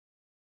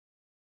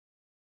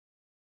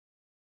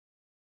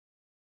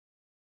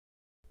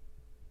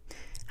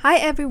Hi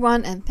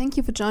everyone, and thank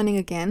you for joining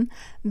again.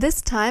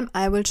 This time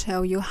I will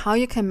show you how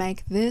you can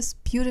make this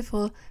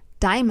beautiful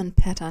diamond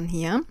pattern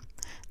here.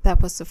 That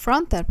was the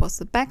front, that was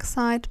the back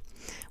side.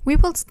 We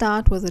will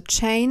start with a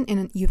chain in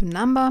an even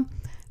number,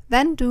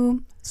 then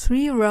do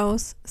 3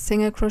 rows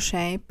single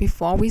crochet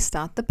before we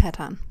start the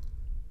pattern.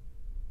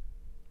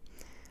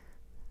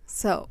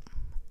 So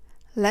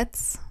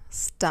let's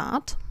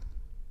start.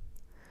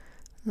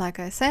 Like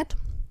I said,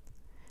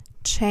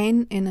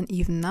 chain in an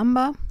even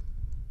number.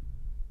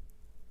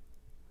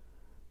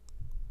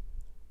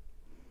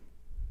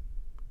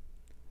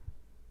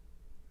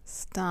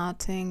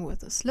 Starting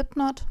with a slip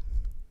knot.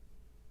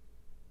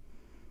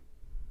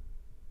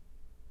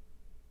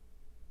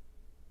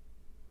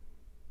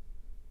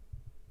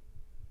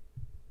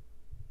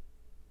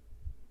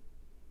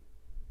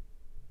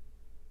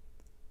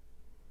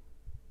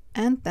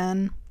 And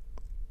then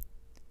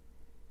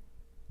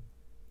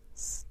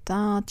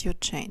start your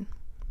chain.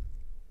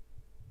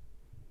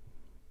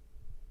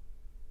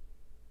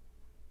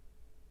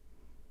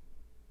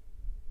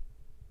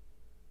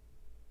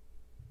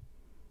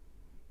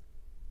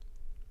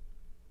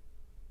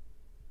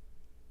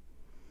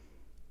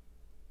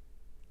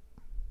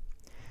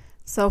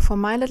 So for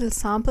my little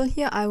sample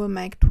here, I will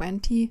make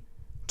 20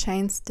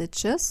 chain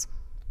stitches.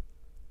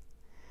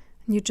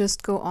 You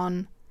just go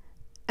on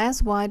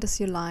as wide as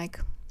you like,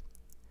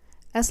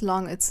 as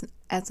long as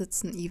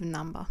it's an even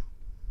number.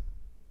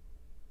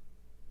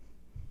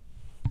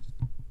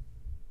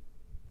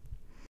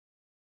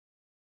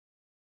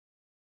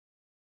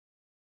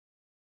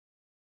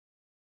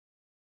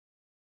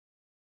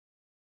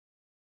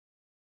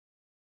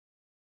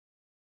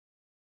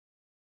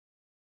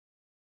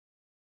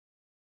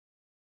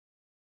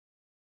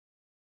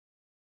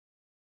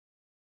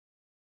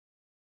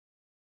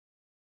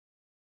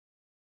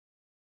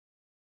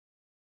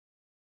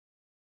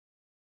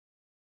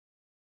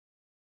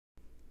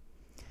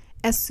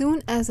 As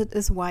soon as it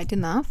is wide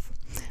enough,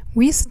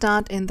 we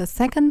start in the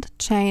second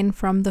chain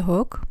from the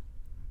hook,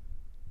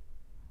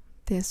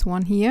 this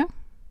one here,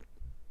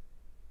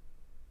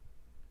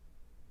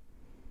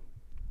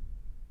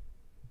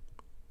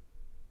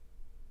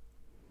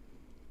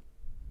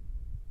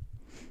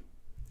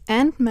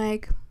 and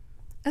make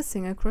a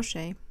single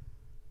crochet.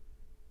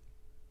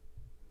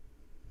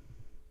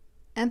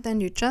 And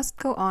then you just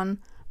go on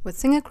with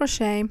single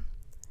crochet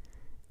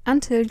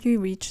until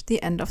you reach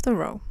the end of the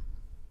row.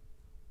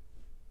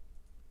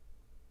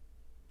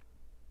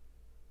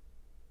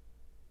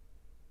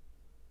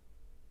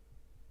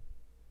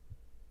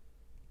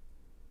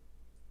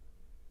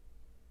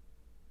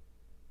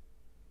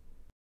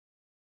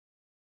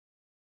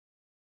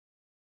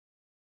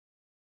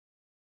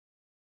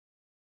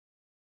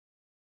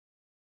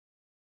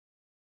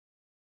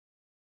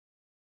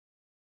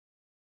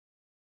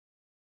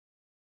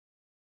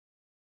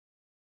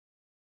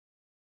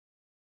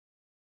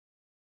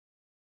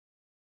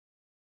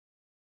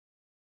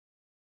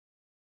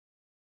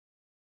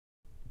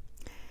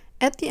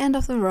 At the end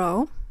of the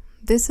row,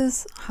 this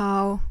is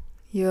how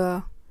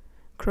your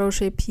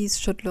crochet piece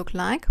should look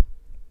like.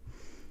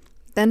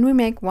 Then we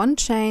make 1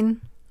 chain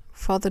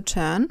for the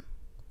turn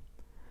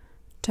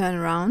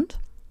around,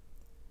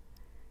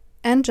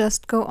 and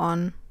just go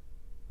on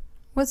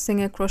with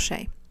single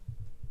crochet.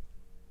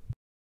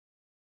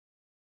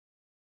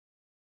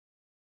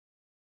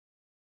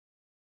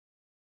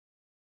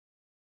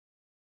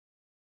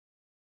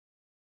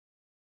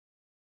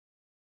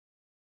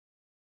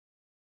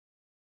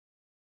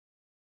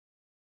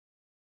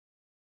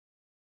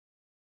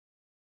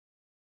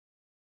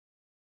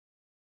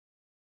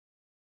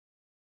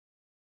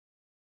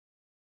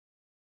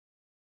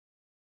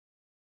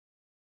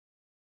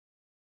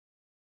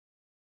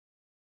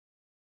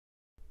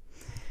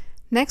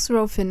 Next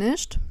row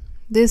finished.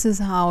 This is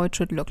how it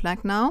should look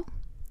like now.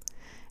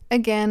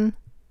 Again,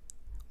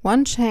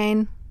 1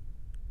 chain,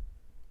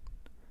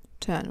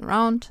 turn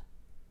around,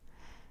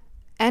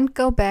 and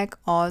go back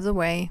all the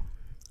way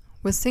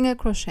with single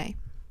crochet.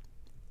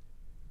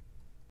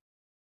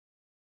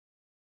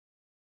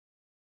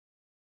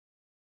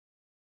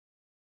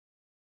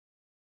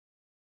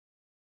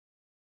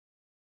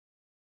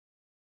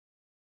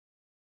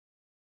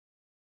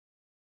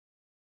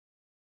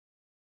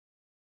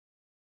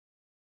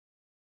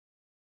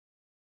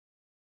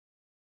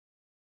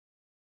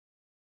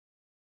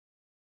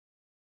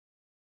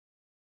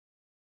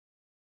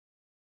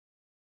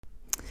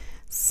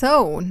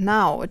 So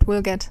now it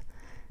will get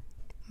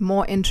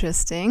more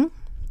interesting.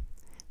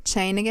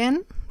 Chain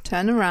again,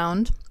 turn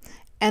around,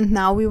 and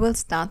now we will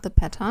start the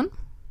pattern.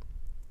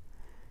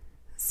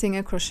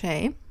 Single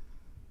crochet,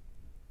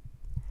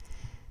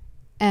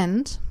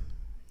 and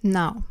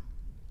now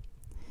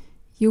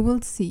you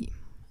will see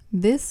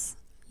this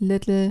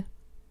little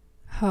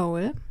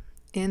hole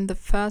in the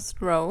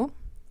first row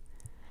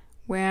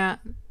where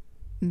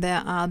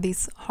there are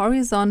these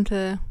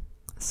horizontal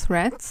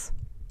threads,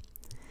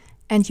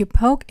 and you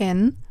poke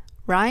in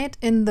right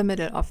in the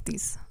middle of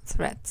these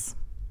threads.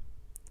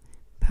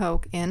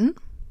 Poke in,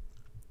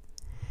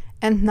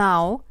 and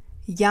now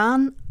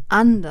yarn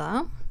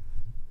under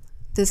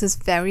This is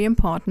very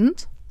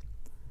important.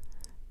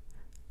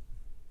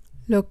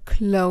 Look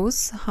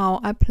close how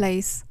I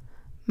place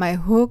my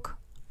hook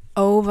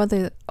over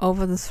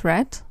the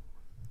thread.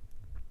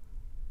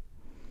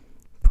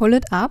 Pull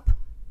it up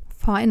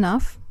far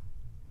enough.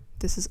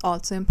 This is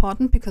also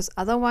important because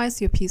otherwise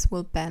your piece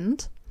will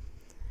bend.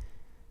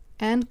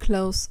 And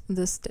close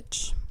the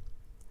stitch.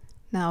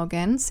 Now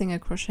again, single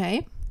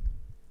crochet.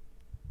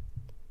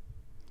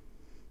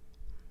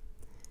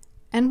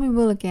 And we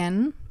will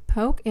again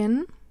poke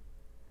in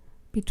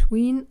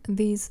between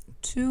these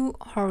two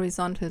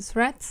horizontal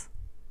threads,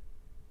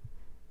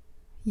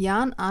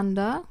 yarn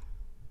under,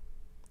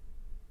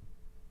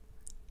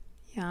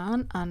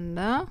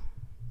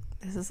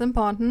 this is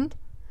important,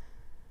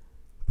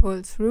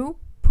 pull through,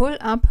 pull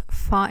up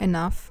far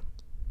enough,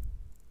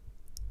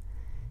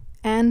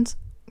 and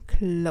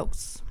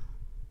close.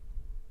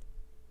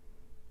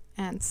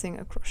 And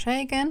single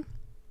crochet again.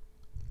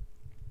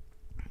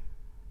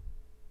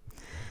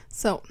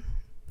 So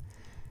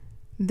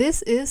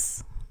this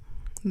is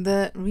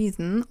the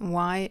reason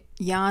why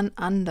yarn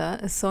under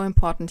is so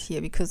important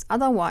here, because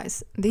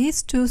otherwise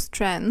these two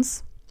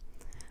strands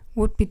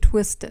would be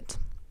twisted,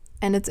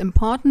 and it's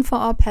important for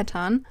our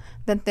pattern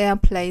that they are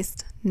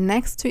placed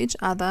next to each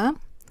other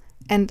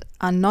and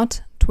are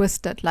not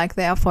twisted like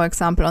they are, for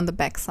example, on the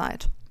back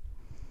side.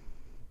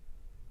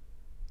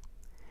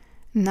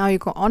 Now you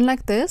go on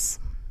like this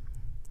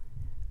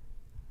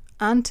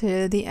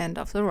until the end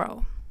of the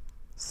row.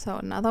 So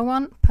another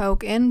one,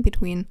 poke in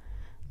between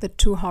the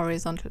two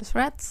horizontal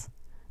threads,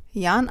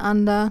 yarn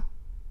under,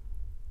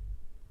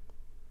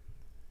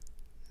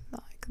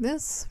 like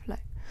this,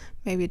 like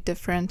maybe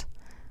different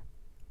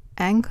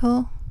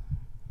angle,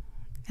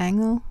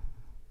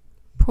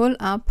 pull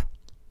up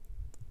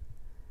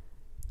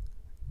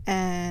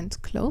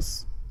and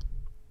close,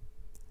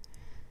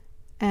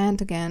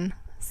 and again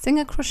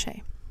single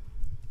crochet.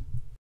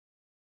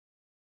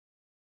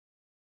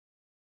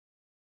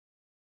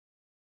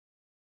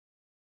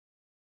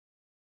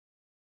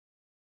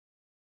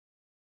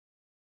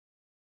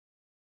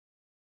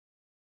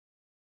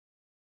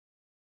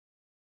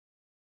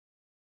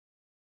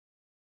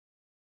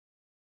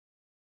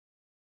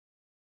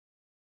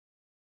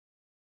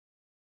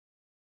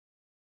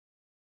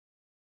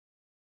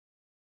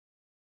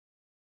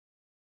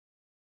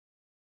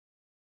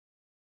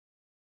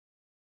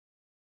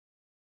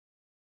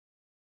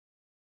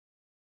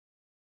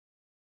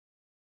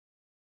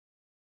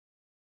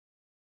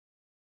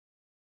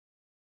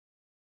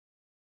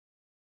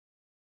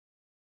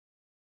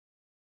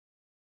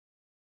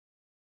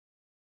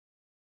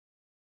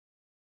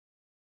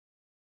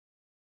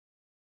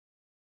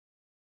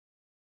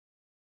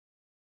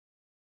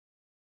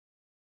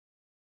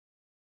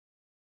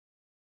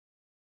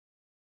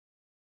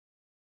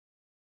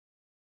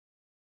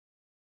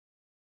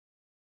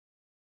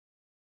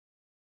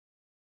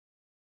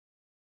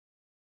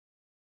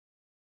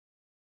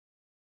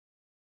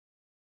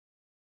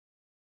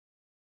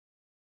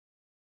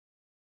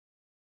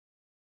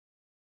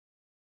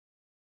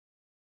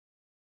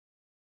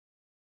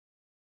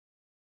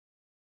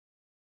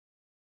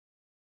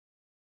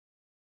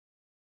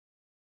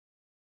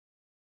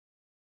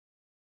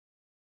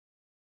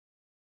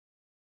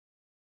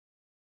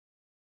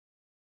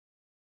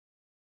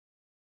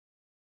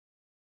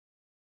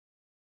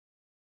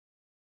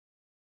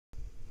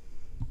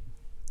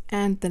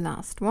 And the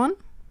last one,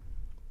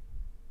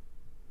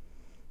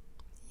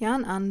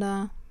 yarn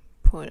under,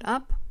 pull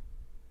up,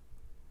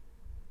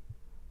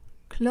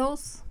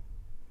 close,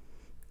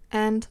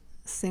 and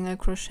single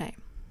crochet.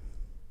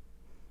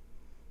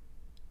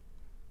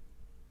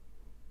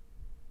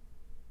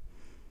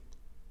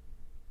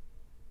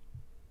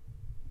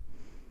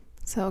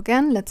 So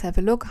again, let's have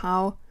a look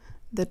how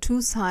the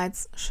two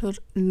sides should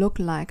look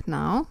like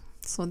now.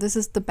 So this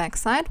is the back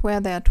side where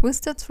there are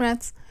twisted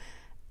threads,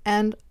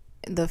 and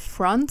the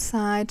front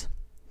side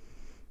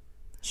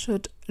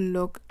should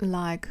look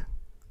like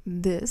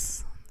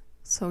this.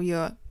 So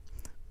your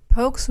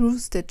poke through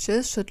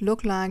stitches should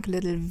look like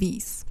little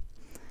V's.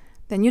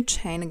 Then you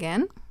chain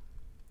again,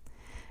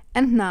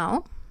 and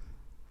now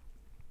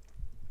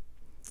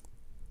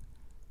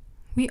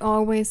we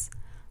always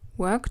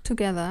work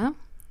together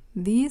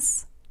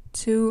these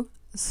two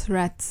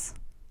threads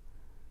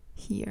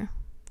here.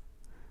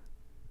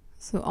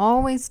 So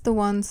always the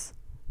ones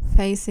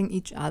facing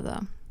each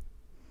other.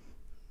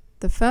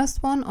 The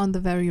first one on the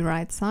very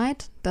right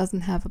side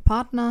doesn't have a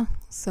partner,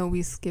 so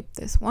we skip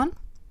this one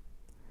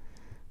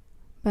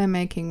by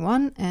making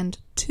 1 and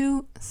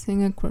 2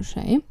 single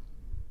crochet.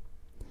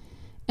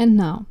 And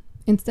now,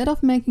 instead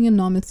of making a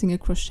normal single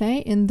crochet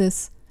in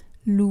this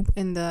loop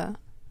in the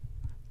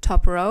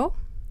top row,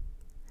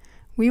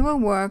 we will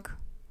work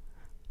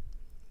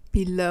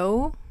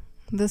below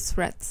the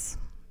threads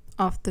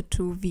of the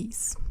two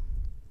V's,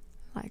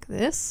 like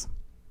this.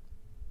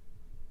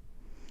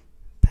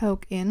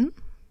 Poke in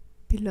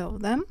below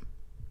them,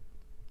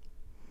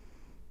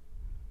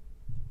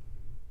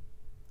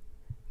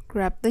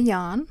 grab the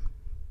yarn,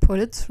 pull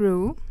it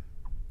through,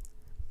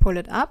 pull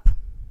it up,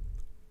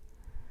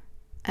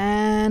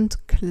 and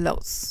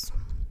close.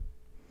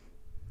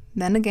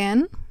 Then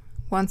again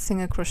 1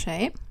 single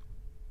crochet,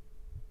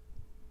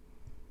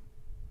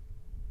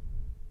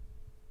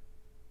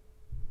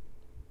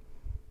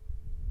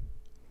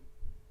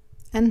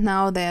 and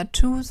now there are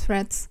 2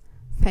 threads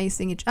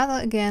facing each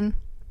other again,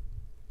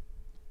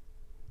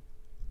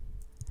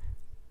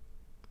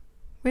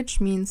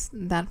 which means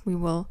that we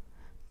will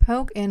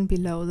poke in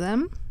below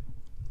them,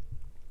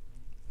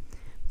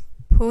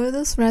 pull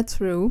the thread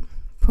through,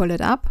 pull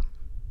it up,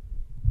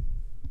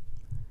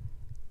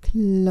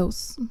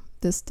 close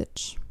the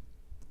stitch,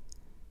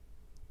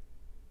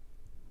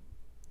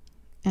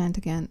 and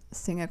again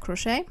single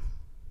crochet,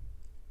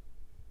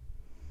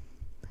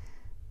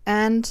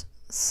 and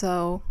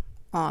so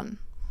on.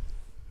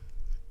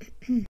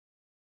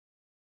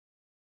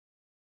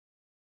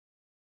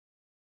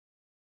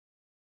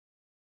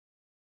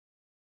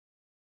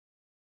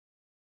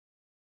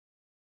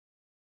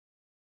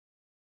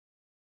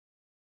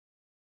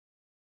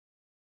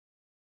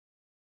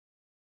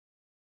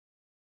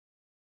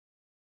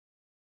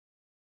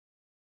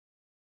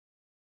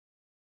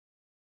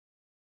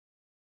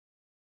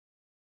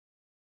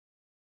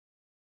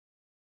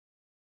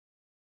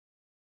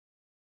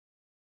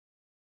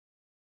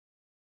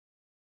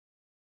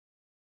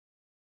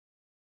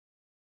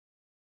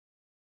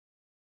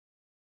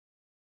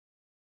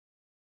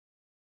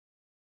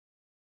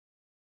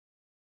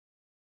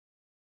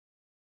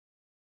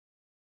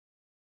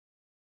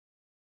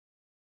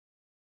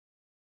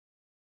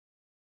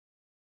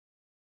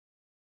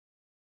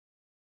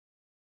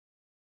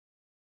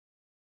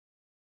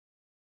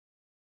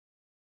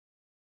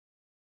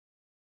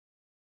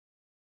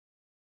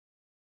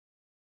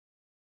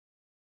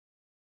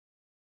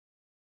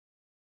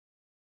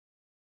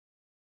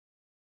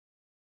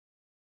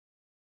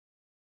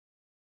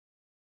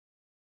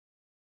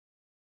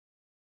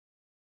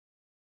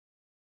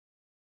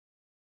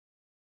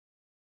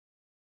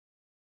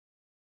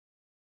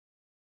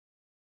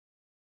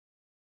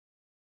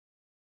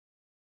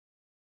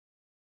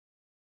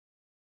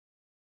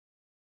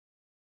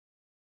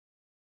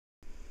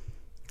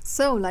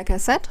 So, like I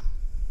said,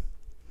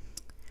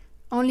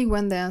 only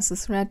when there's a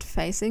thread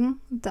facing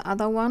the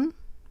other one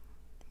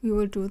we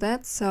will do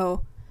that.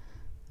 So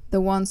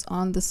the ones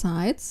on the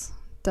sides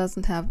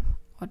don't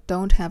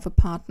have a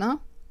partner.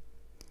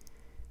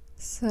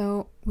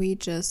 So we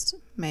just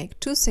make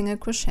 2 single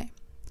crochet.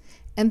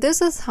 And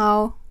this is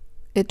how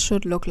it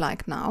should look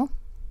like now.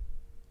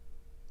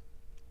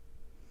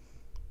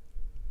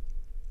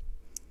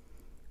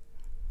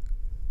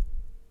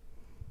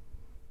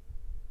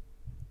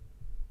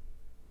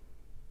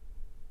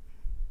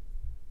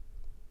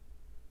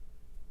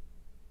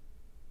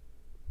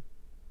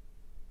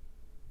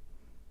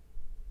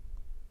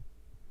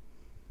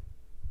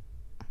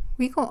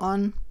 We go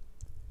on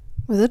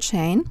with a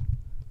chain,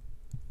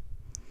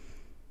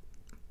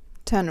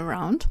 turn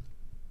around,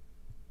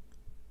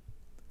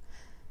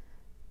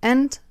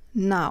 and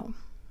now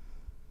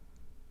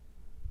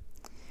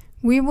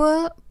we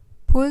will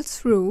pull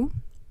through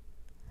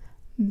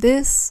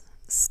this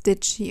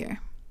stitch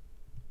here.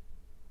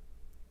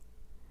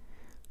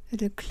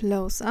 Little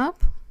close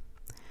up.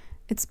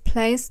 It's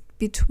placed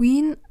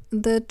between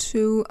the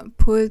 2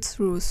 pull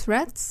through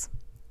threads.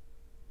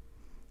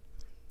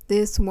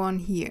 This one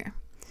here,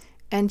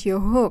 and your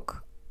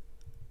hook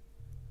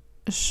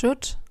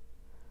should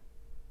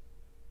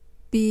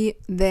be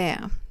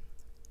there.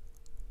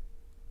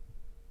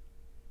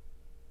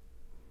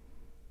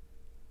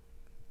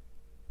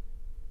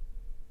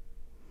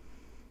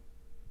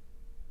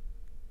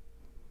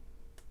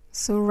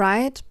 So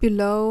right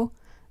below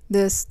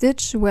the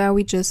stitch where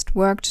we just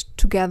worked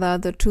together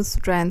the 2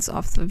 strands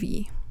of the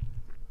V.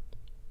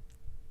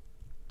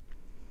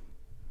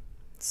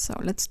 So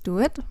let's do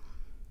it.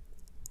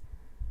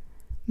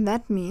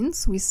 That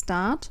means we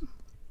start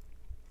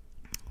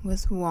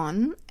with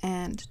 1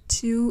 and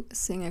 2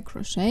 single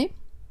crochet,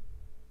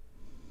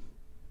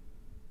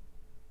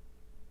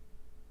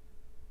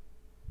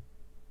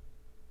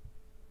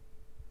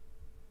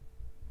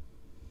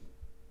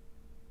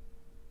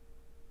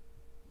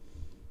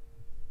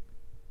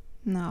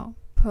 now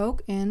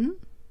poke in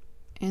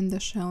the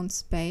shown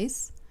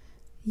space,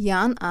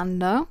 yarn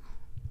under,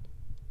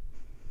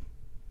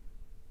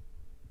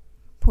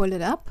 pull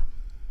it up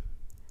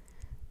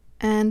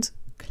and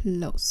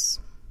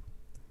close,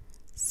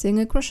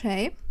 single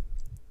crochet,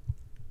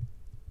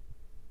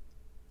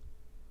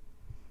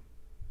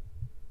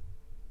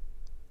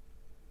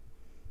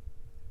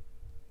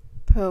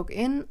 poke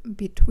in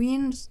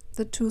between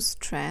the 2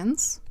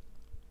 strands,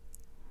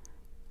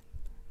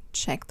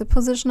 check the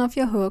position of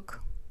your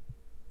hook,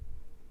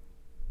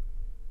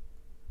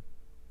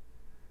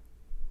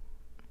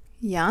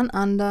 yarn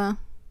under,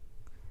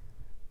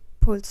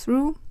 pull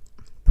through,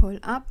 pull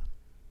up,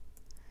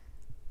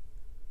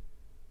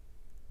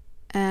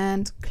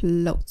 and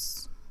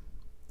close,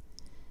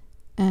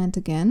 and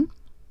again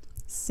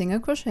single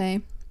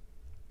crochet,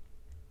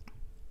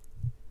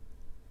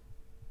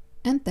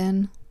 and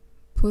then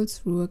pull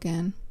through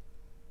again,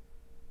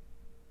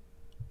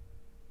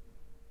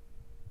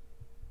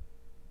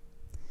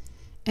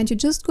 And you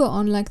just go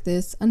on like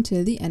this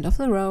until the end of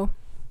the row.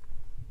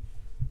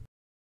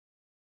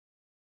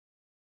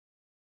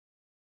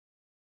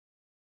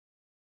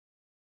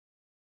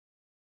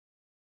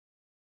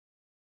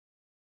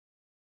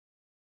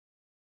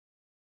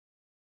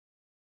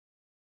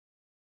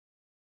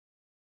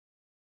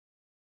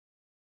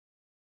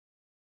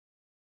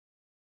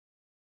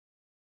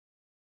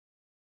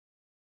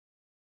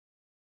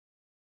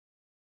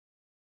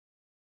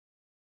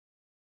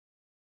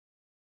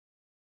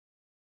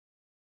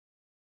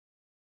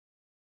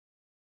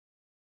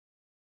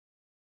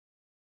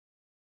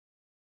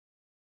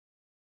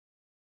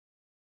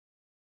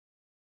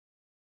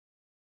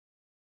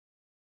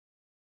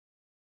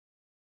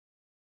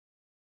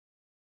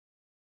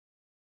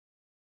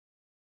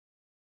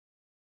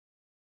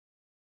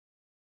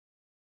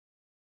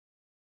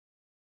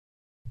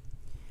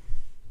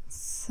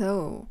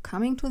 So,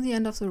 coming to the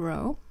end of the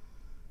row,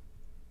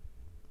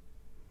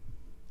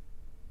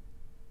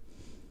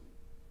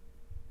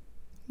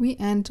 we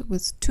end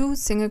with 2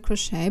 single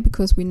crochet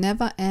because we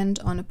never end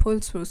on a pull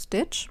through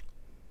stitch.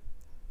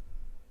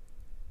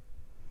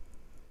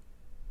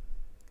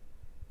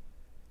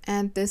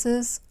 And this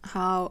is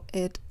how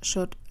it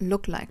should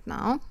look like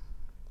now.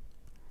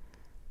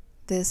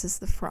 This is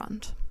the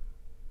front.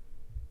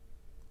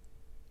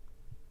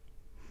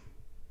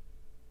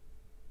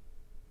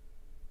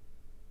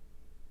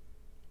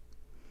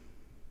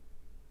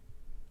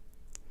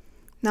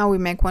 Now we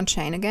make 1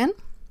 chain again.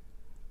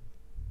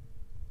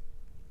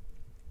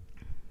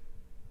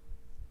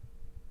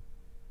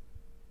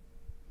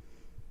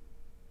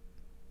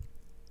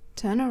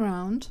 Turn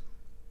around.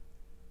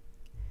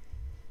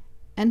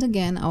 And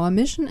again, our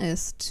mission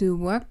is to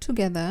work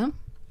together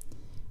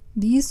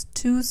these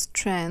 2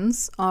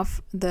 strands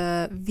of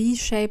the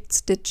V-shaped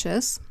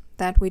stitches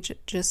that we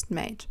just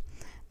made.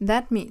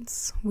 That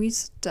means we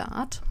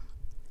start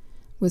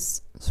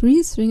with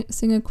 3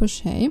 single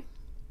crochet.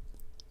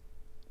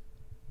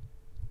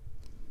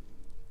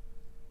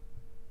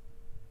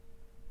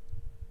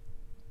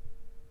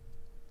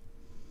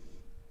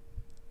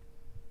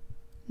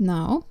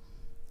 Now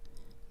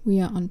we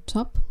are on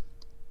top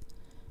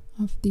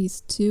of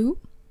these 2,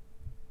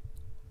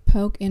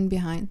 poke in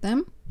behind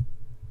them,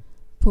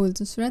 pull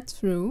the thread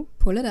through,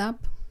 pull it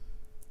up,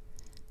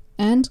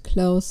 and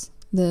close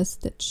the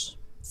stitch.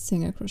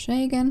 Single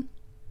crochet again,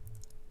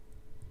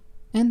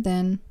 and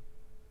then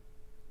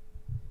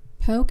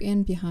poke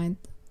in behind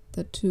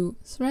the 2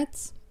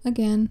 threads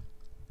again,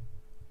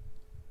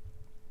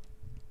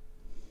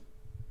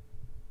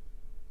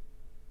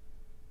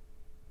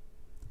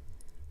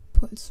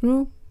 pull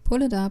through,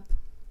 pull it up,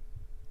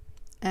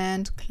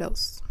 and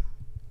close.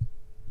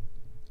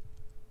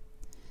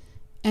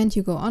 And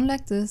you go on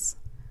like this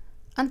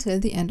until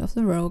the end of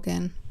the row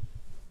again.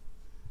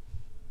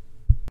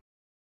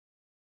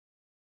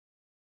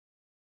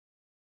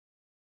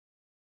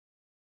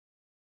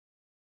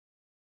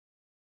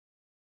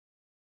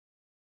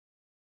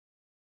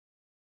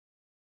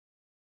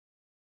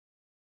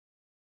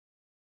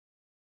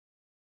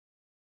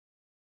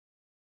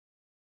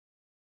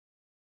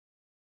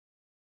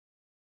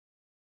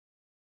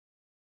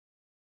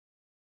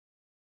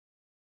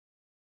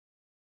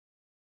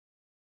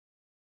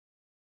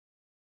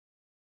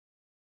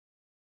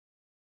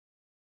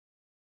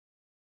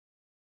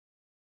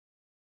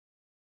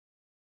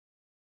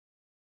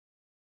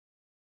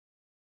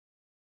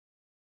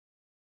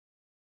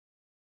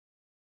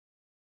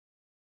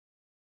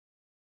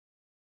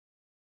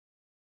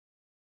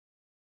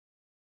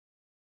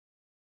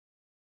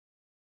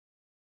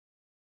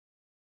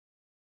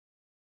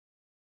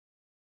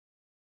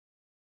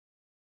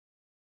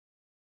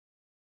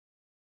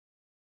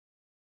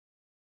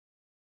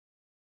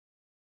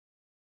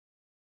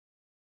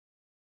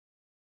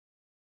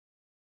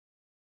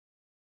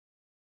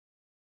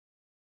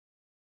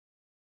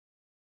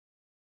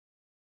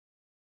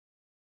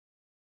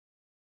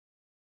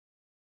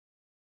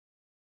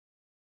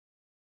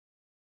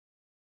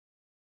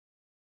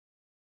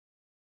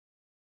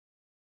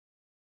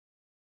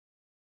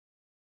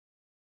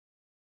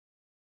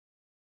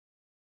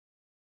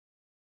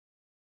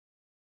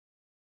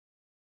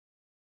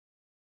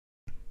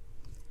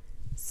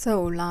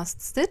 So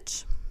last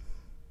stitch,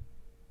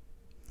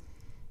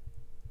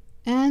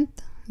 and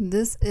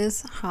this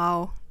is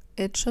how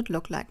it should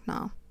look like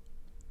now.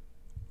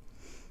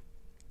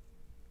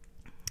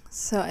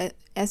 So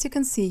as you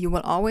can see, you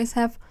will always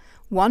have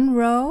 1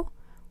 row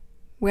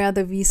where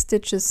the V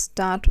stitches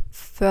start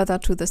further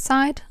to the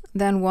side,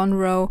 then 1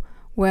 row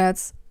where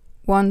it's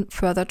 1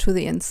 further to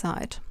the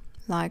inside,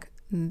 like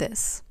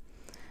this.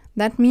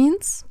 That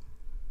means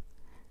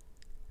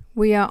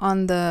we are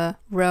on the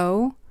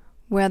row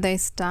where they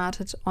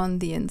started on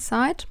the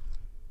inside.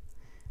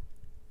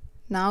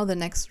 Now the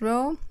next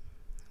row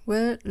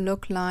will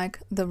look like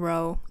the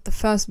row, the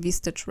first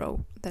V-stitch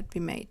row that we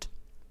made.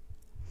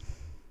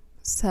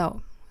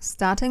 So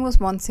starting with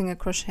 1 single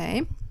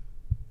crochet,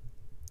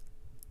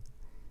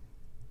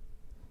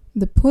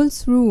 the pull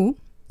through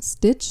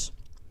stitch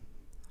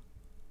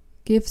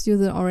gives you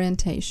the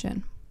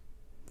orientation.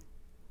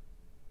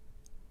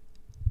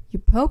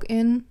 poke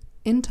in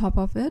top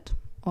of it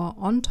or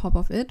on top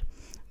of it,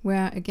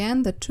 where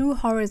again the 2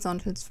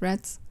 horizontal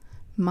threads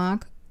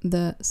mark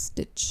the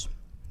stitch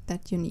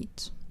that you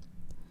need.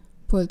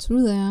 Pull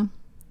through there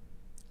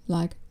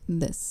like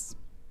this.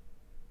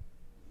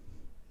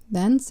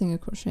 Then single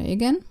crochet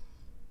again,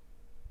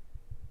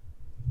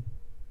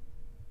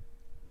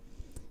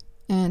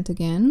 and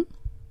again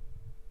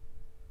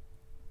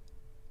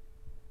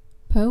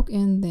poke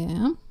in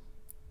there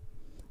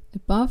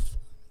above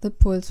the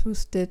pull through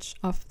stitch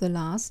of the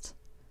last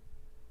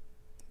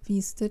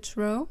V-stitch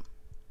row.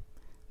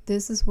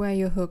 This is where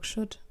your hook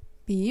should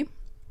be.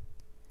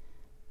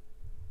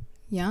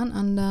 Yarn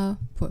under,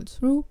 pull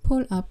through,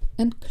 pull up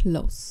and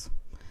close.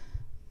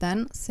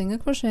 Then single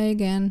crochet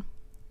again,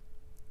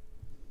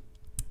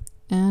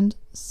 and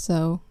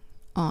so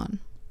on.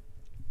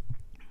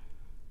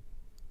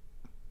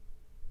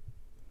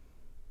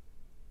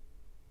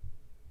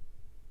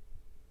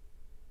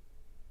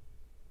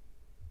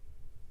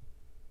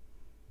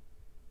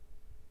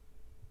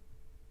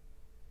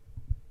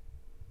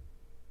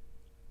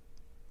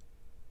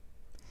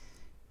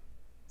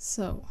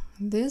 So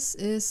this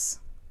is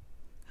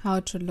how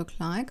it should look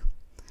like.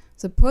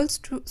 The pull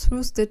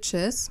through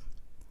stitches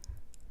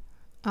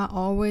are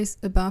always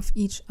above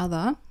each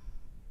other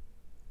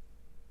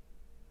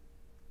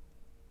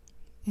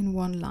in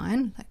one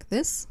line like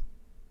this.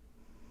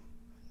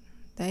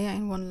 They are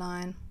in one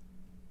line,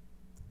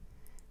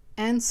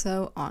 and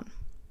so on.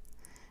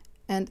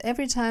 And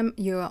every time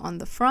you are on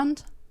the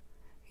front,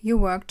 you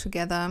work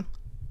together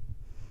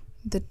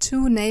the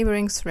 2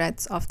 neighboring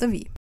threads of the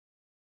V.